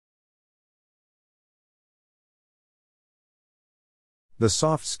The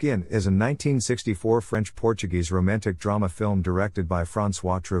Soft Skin is a 1964 French-Portuguese romantic drama film directed by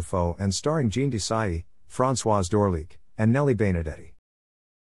François Truffaut and starring Jean Desailly, Françoise Dorléac, and Nelly Benedetti.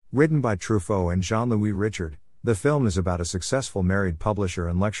 Written by Truffaut and Jean-Louis Richard, the film is about a successful married publisher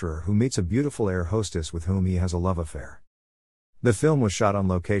and lecturer who meets a beautiful air hostess with whom he has a love affair. The film was shot on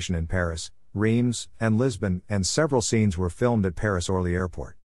location in Paris, Reims, and Lisbon, and several scenes were filmed at Paris-Orly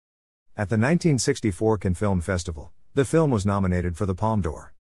Airport. At the 1964 Cannes Film Festival, the film was nominated for the Palme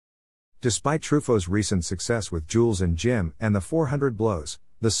d'Or. Despite Truffaut's recent success with Jules and Jim and the 400 Blows,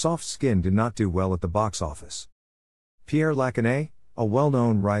 The Soft Skin did not do well at the box office. Pierre Lacanet, a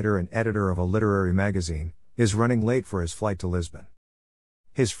well-known writer and editor of a literary magazine, is running late for his flight to Lisbon.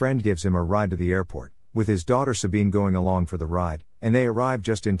 His friend gives him a ride to the airport, with his daughter Sabine going along for the ride, and they arrive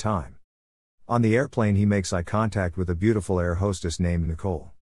just in time. On the airplane he makes eye contact with a beautiful air hostess named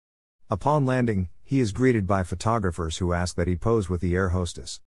Nicole. Upon landing, he is greeted by photographers who ask that he pose with the air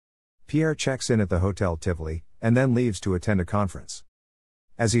hostess. Pierre checks in at the Hotel Tivoli, and then leaves to attend a conference.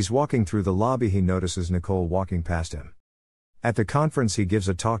 As he's walking through the lobby he notices Nicole walking past him. At the conference he gives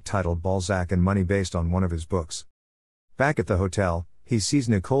a talk titled Balzac and Money based on one of his books. Back at the hotel, he sees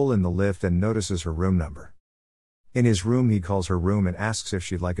Nicole in the lift and notices her room number. In his room he calls her room and asks if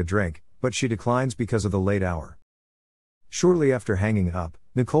she'd like a drink, but she declines because of the late hour. Shortly after hanging up,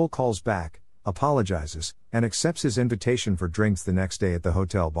 Nicole calls back, apologizes, and accepts his invitation for drinks the next day at the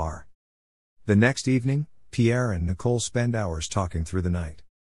hotel bar. The next evening, Pierre and Nicole spend hours talking through the night.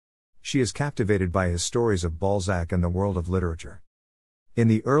 She is captivated by his stories of Balzac and the world of literature. In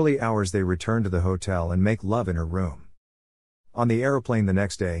the early hours they return to the hotel and make love in her room. On the aeroplane the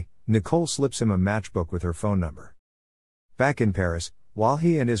next day, Nicole slips him a matchbook with her phone number. Back in Paris, while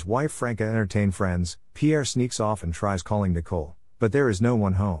he and his wife Franca entertain friends, Pierre sneaks off and tries calling Nicole, but there is no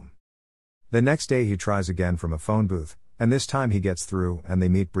one home. The next day he tries again from a phone booth, and this time he gets through and they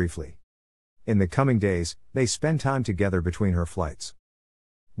meet briefly. In the coming days, they spend time together between her flights.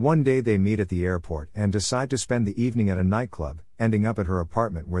 One day they meet at the airport and decide to spend the evening at a nightclub, ending up at her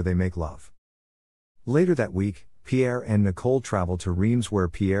apartment where they make love. Later that week, Pierre and Nicole travel to Reims where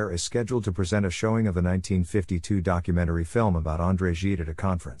Pierre is scheduled to present a showing of the 1952 documentary film about André Gide at a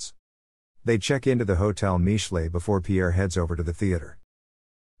conference. They check into the Hotel Michelet before Pierre heads over to the theater.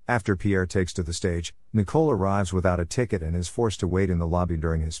 After Pierre takes to the stage, Nicole arrives without a ticket and is forced to wait in the lobby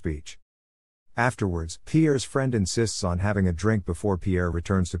during his speech. Afterwards, Pierre's friend insists on having a drink before Pierre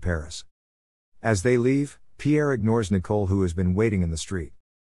returns to Paris. As they leave, Pierre ignores Nicole who has been waiting in the street.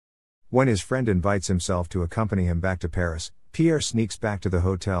 When his friend invites himself to accompany him back to Paris, Pierre sneaks back to the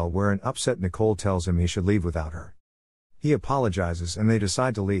hotel where an upset Nicole tells him he should leave without her. He apologizes and they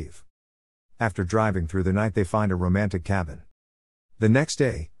decide to leave. After driving through the night they find a romantic cabin. The next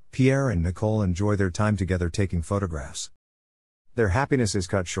day, Pierre and Nicole enjoy their time together taking photographs. Their happiness is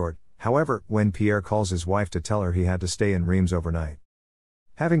cut short, however, when Pierre calls his wife to tell her he had to stay in Reims overnight.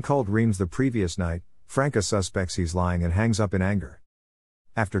 Having called Reims the previous night, Franca suspects he's lying and hangs up in anger.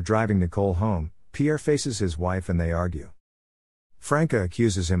 After driving Nicole home, Pierre faces his wife and they argue. Franca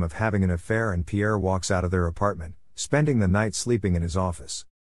accuses him of having an affair and Pierre walks out of their apartment, spending the night sleeping in his office.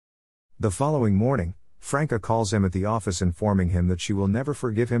 The following morning, Franca calls him at the office informing him that she will never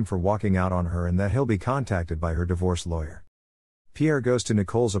forgive him for walking out on her and that he'll be contacted by her divorce lawyer. Pierre goes to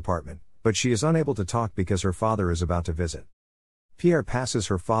Nicole's apartment, but she is unable to talk because her father is about to visit. Pierre passes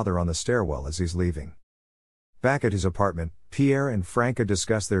her father on the stairwell as he's leaving. Back at his apartment, Pierre and Franca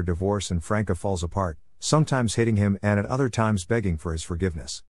discuss their divorce and Franca falls apart, sometimes hitting him and at other times begging for his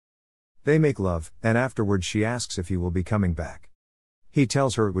forgiveness. They make love, and afterwards she asks if he will be coming back. He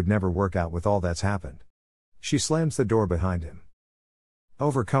tells her it would never work out with all that's happened. She slams the door behind him.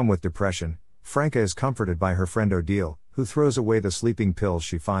 Overcome with depression, Franca is comforted by her friend Odile, who throws away the sleeping pills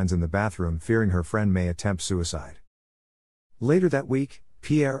she finds in the bathroom fearing her friend may attempt suicide. Later that week,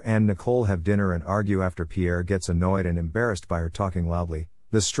 Pierre and Nicole have dinner and argue after Pierre gets annoyed and embarrassed by her talking loudly.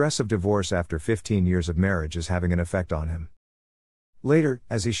 The stress of divorce after 15 years of marriage is having an effect on him. Later,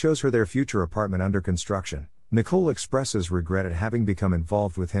 as he shows her their future apartment under construction, Nicole expresses regret at having become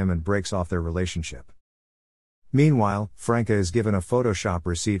involved with him and breaks off their relationship. Meanwhile, Franca is given a Photoshop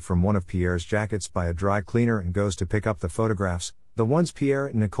receipt from one of Pierre's jackets by a dry cleaner and goes to pick up the photographs, the ones Pierre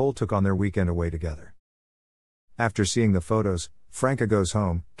and Nicole took on their weekend away together. After seeing the photos, Franca goes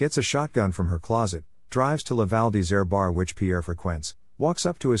home, gets a shotgun from her closet, drives to Le Val d'Isère bar which Pierre frequents, walks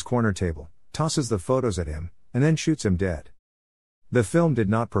up to his corner table, tosses the photos at him, and then shoots him dead. The film did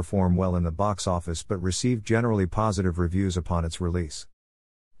not perform well in the box office but received generally positive reviews upon its release.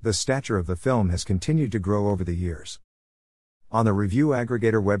 The stature of the film has continued to grow over the years. On the review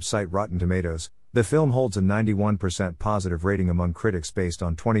aggregator website Rotten Tomatoes, The film holds a 91% positive rating among critics based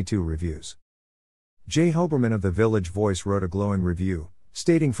on 22 reviews. Jay Hoberman of The Village Voice wrote a glowing review,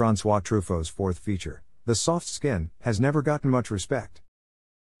 stating François Truffaut's fourth feature, The Soft Skin, has never gotten much respect,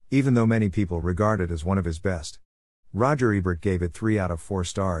 even though many people regard it as one of his best. Roger Ebert gave it 3 out of 4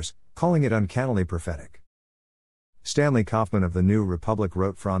 stars, calling it uncannily prophetic. Stanley Kaufman of The New Republic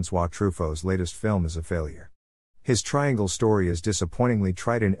wrote François Truffaut's latest film is a failure. His triangle story is disappointingly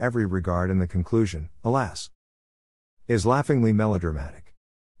trite in every regard and the conclusion, alas, is laughingly melodramatic.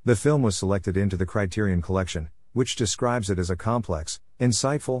 The film was selected into the Criterion Collection, which describes it as a complex,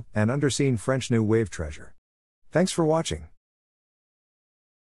 insightful, and underseen French New Wave treasure. Thanks for watching.